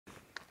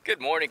Good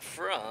morning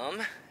from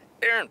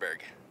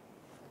Ehrenberg,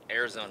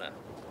 Arizona.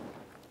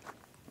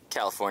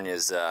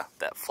 California's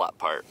that flat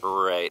part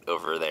right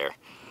over there.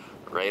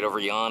 Right over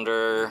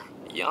yonder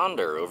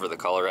over the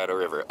Colorado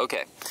River.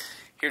 Okay,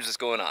 here's what's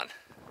going on.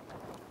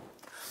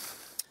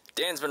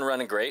 Dan's been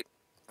running great.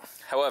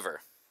 However,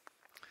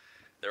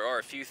 there are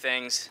a few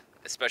things,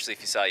 especially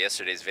if you saw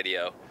yesterday's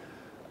video,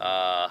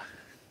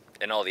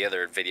 and all the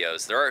other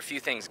videos, there are a few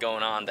things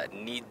going on that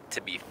need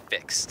to be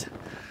fixed.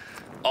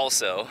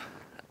 Also,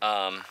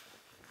 alright,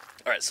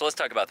 so let's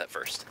talk about that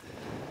first.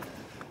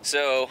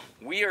 So,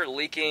 we are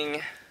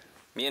leaking,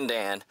 me and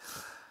Dan,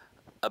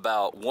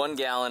 about 1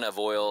 gallon of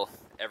oil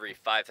every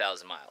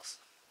 5,000 miles.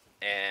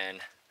 And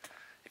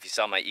if you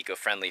saw my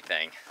eco-friendly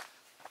thing,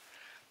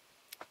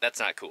 that's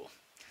not cool.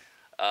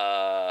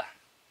 I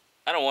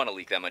don't want to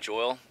leak that much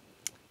oil,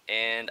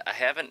 and I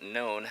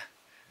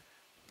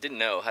didn't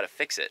know how to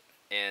fix it.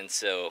 And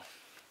so,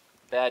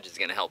 Badge is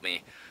going to help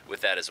me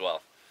with that as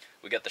well.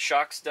 We got the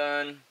shocks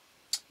done.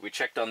 We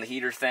checked on the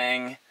heater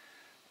thing.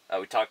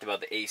 We talked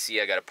about the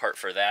AC. I got a part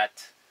for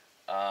that.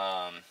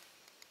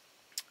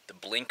 The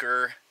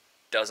blinker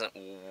doesn't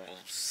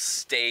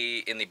stay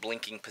in the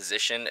blinking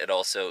position. It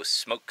also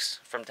smokes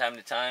from time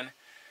to time.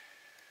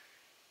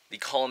 The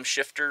column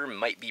shifter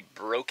might be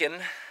broken.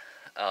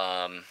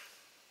 Badge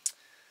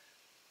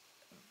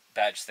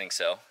thinks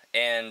so.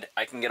 And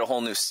I can get a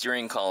whole new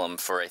steering column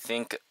for, I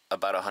think,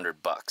 about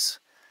 $100.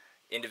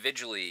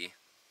 Individually,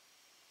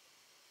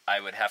 I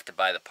would have to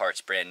buy the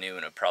parts brand new,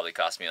 and it would probably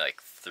cost me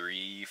like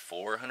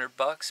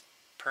 $300-400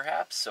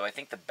 perhaps. So I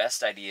think the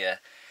best idea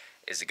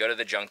is to go to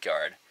the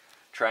junkyard,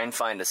 try and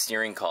find a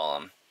steering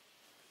column,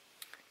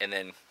 and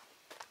then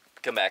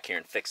come back here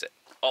and fix it.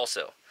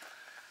 Also,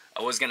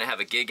 I was going to have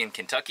a gig in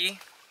Kentucky.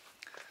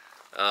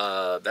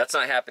 That's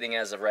not happening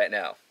as of right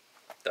now.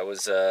 I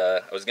was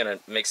going to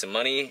make some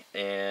money,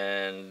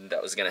 and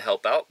that was going to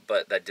help out,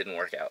 but that didn't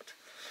work out.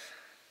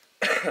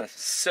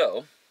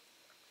 So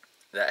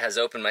that has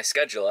opened my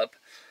schedule up,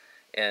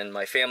 and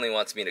my family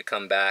wants me to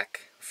come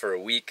back for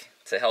a week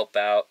to help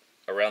out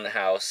around the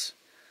house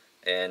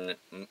and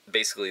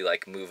basically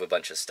like move a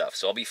bunch of stuff.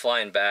 So I'll be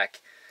flying back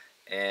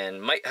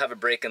and might have a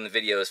break in the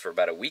videos for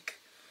about a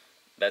week.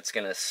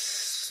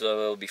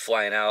 So I'll be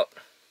flying out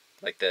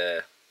like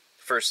the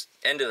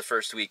end of the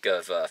first week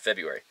of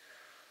February.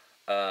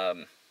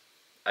 I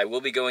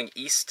will be going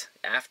east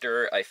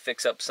after I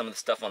fix up some of the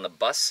stuff on the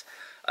bus.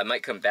 I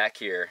might come back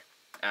here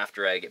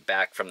after I get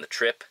back from the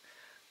trip,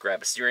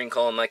 grab a steering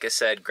column, like I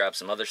said, grab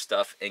some other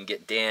stuff, and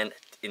get Dan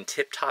in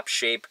tip-top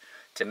shape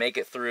to make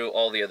it through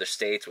all the other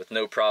states with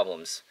no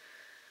problems.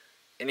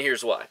 And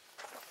here's why.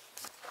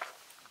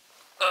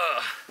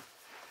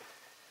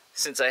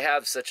 Since I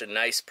have such a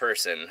nice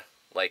person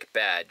like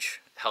Badge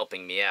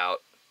helping me out,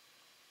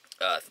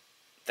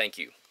 thank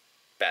you,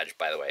 Badge,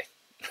 by the way.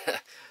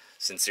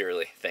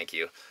 Sincerely, thank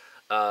you.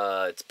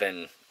 It's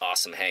been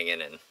awesome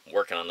hanging and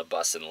working on the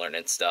bus and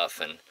learning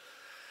stuff. And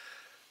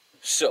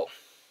so,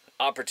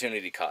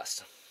 opportunity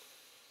cost.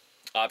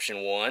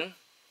 Option 1,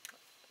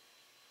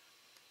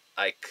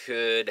 I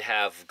could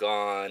have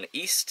gone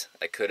east,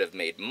 I could have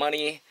made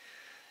money,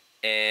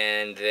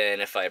 and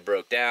then if I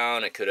broke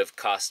down, it could have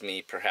cost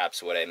me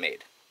perhaps what I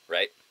made,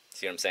 right?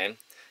 See what I'm saying?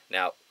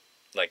 Now,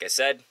 like I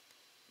said,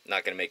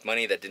 not going to make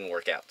money, that didn't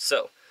work out.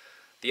 So,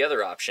 the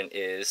other option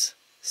is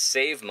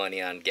save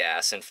money on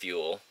gas and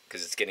fuel,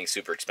 because it's getting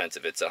super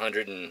expensive. It's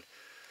 $140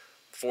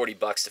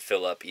 to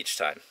fill up each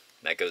time.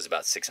 That goes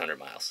about 600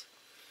 miles.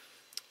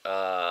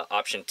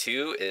 Option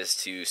 2 is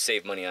to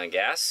save money on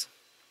gas,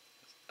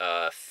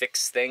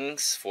 fix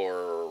things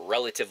for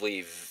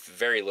relatively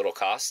very little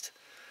cost,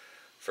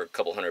 for a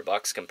couple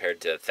 $100 compared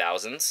to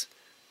thousands,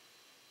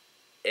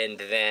 and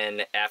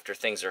then after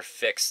things are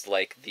fixed,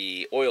 like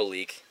the oil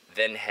leak,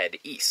 then head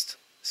east.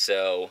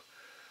 So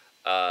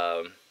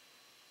I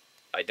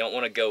don't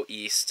want to go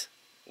east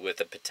with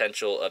the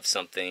potential of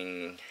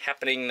something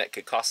happening that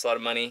could cost a lot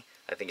of money.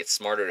 I think it's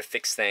smarter to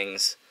fix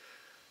things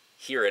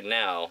here and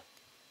now.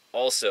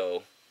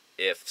 Also,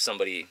 if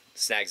somebody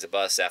snags a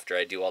bus after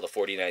I do all the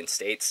 49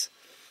 states,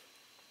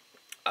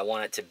 I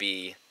want it to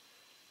be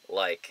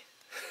like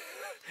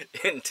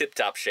in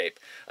tip-top shape.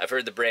 I've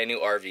heard the brand new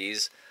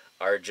RVs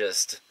are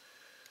just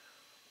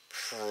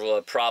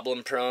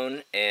problem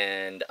prone,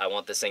 and I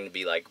want this thing to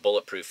be like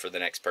bulletproof for the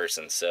next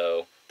person.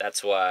 So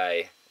that's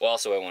why, well,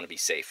 also I want to be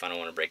safe. I don't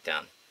want to break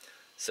down.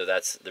 So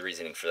that's the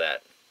reasoning for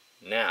that.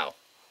 Now,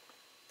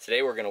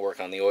 today we're going to work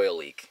on the oil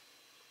leak.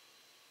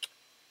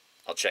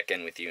 I'll check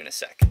in with you in a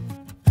sec.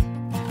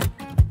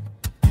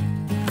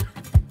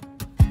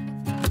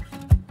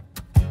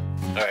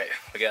 Alright,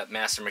 we got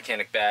Master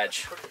Mechanic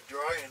Badge. Pretty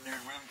dry in there,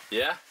 man.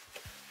 Yeah?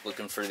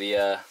 Looking for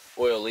the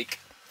oil leak.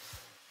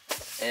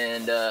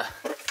 And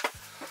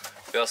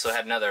we also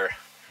had another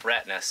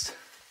rat nest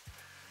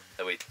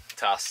that we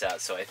tossed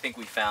out. So I think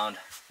we found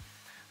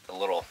the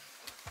little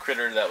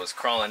critter that was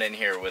crawling in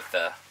here with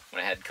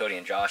when I had Cody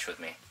and Josh with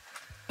me.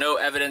 No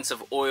evidence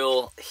of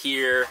oil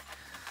here.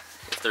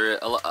 If there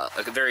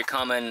a very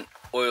common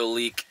oil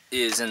leak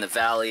is in the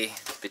valley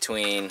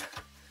between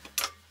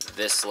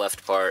this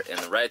left part and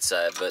the right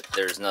side, but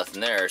there's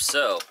nothing there,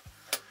 so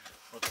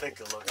we'll take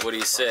a look. What do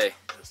you say?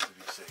 Just to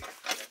be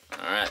safe.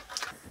 Alright.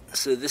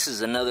 So this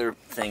is another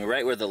thing,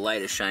 right where the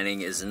light is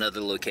shining is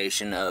another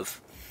location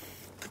of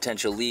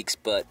potential leaks,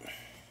 but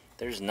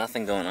there's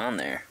nothing going on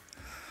there.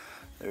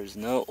 There's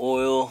no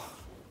oil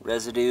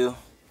residue,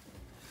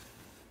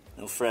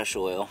 no fresh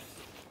oil.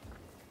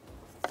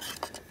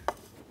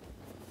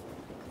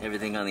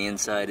 Everything on the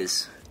inside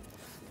is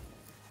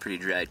pretty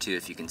dry too,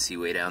 if you can see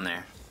way down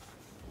there.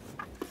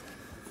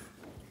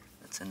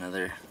 That's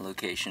another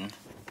location.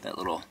 That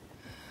little,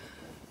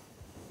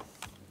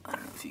 I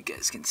don't know if you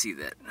guys can see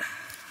that,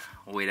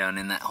 way down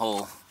in that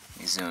hole. Let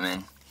me zoom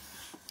in.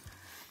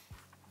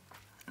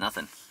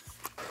 Nothing.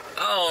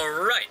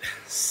 Alright,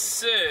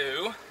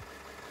 so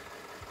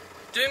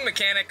doing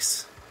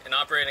mechanics and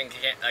operating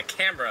a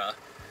camera,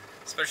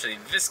 especially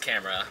this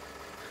camera,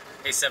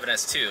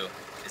 A7S II,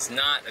 is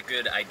not a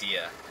good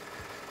idea.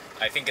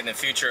 I think in the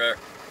future,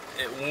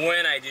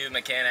 when I do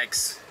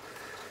mechanics,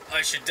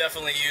 I should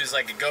definitely use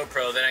like a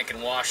GoPro, then I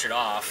can wash it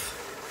off.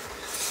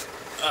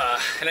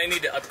 And I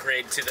need to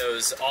upgrade to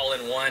those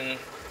all-in-one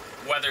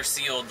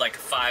weather-sealed like a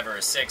 5 or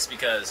a 6,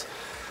 because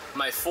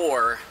my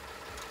 4,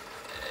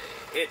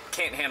 it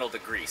can't handle the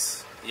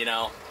grease, you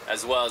know,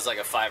 as well as like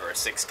a 5 or a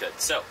 6 could.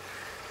 So,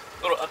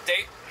 little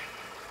update.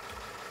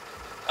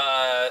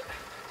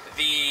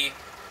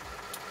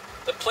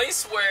 The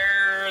place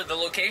where, the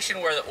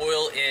location where the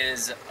oil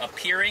is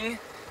appearing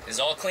is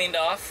all cleaned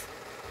off.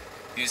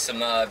 Used some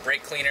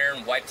brake cleaner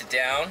and wiped it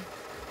down.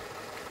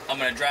 I'm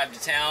gonna drive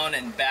to town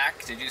and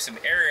back to do some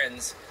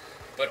errands,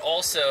 but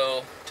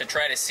also to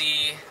try to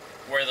see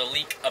where the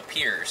leak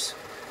appears.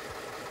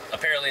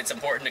 Apparently it's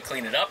important to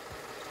clean it up,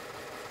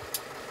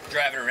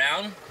 drive it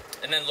around,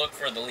 and then look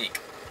for the leak,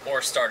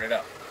 or start it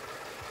up.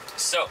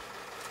 So,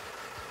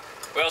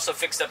 we also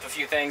fixed up a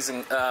few things,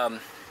 and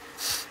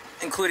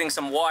including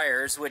some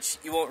wires, which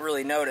you won't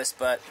really notice,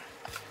 but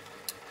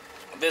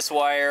this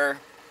wire,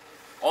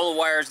 all the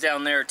wires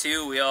down there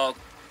too, we all,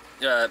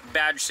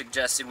 Badge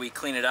suggested we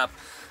clean it up.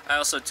 I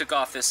also took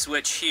off this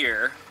switch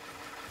here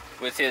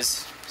with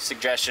his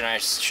suggestion. I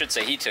should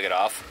say he took it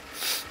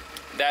off.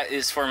 That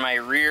is for my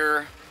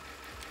rear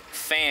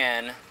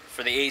fan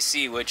for the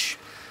AC, which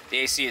the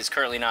AC is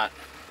currently not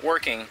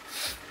working,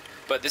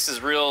 but this is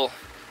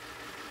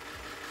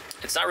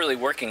it's not really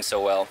working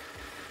so well.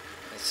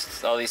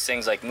 All these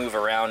things like move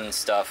around and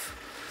stuff,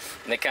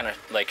 and they kind of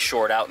like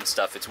short out and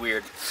stuff. It's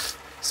weird.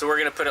 So we're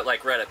gonna put it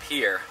like right up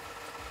here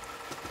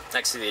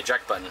next to the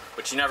eject button,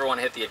 but you never want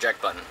to hit the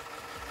eject button,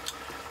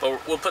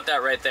 but we'll put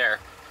that right there.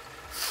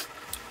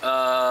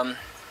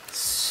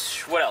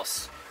 What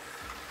else?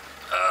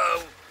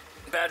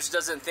 Badge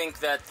doesn't think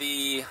that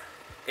the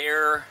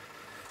air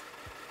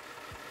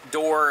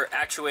door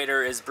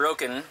actuator is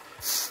broken,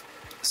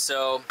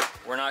 so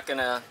we're not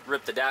gonna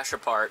rip the dash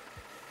apart,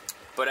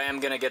 but I am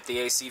gonna get the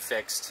AC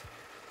fixed.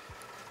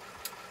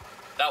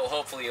 That will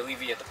hopefully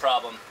alleviate the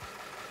problem.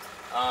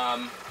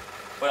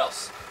 What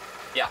else?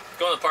 Yeah,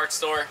 go to the parts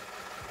store,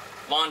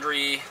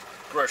 laundry,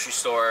 grocery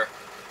store,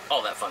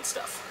 all that fun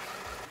stuff.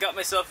 Got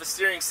myself a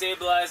steering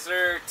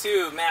stabilizer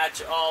to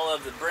match all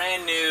of the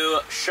brand new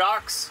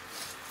shocks,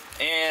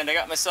 and I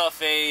got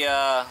myself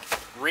a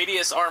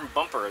radius arm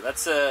bumper.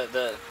 That's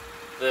the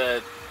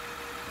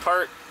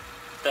part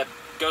that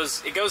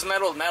goes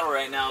metal to metal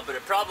right now, but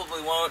it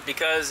probably won't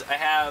because I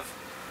have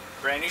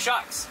brand new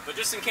shocks. But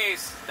just in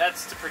case,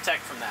 that's to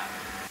protect from that.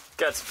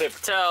 Got some paper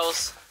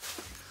towels.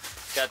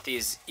 Got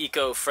these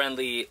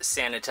eco-friendly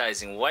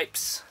sanitizing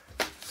wipes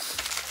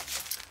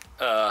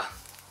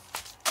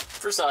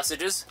for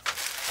sausages.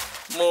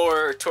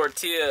 More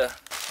tortilla,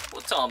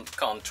 we'll call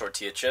them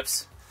tortilla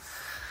chips.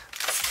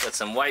 Got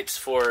some wipes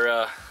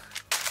for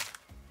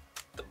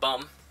the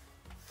bum.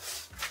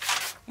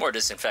 More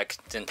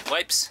disinfectant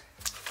wipes.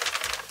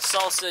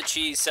 Salsa,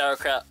 cheese,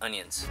 sauerkraut,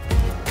 onions.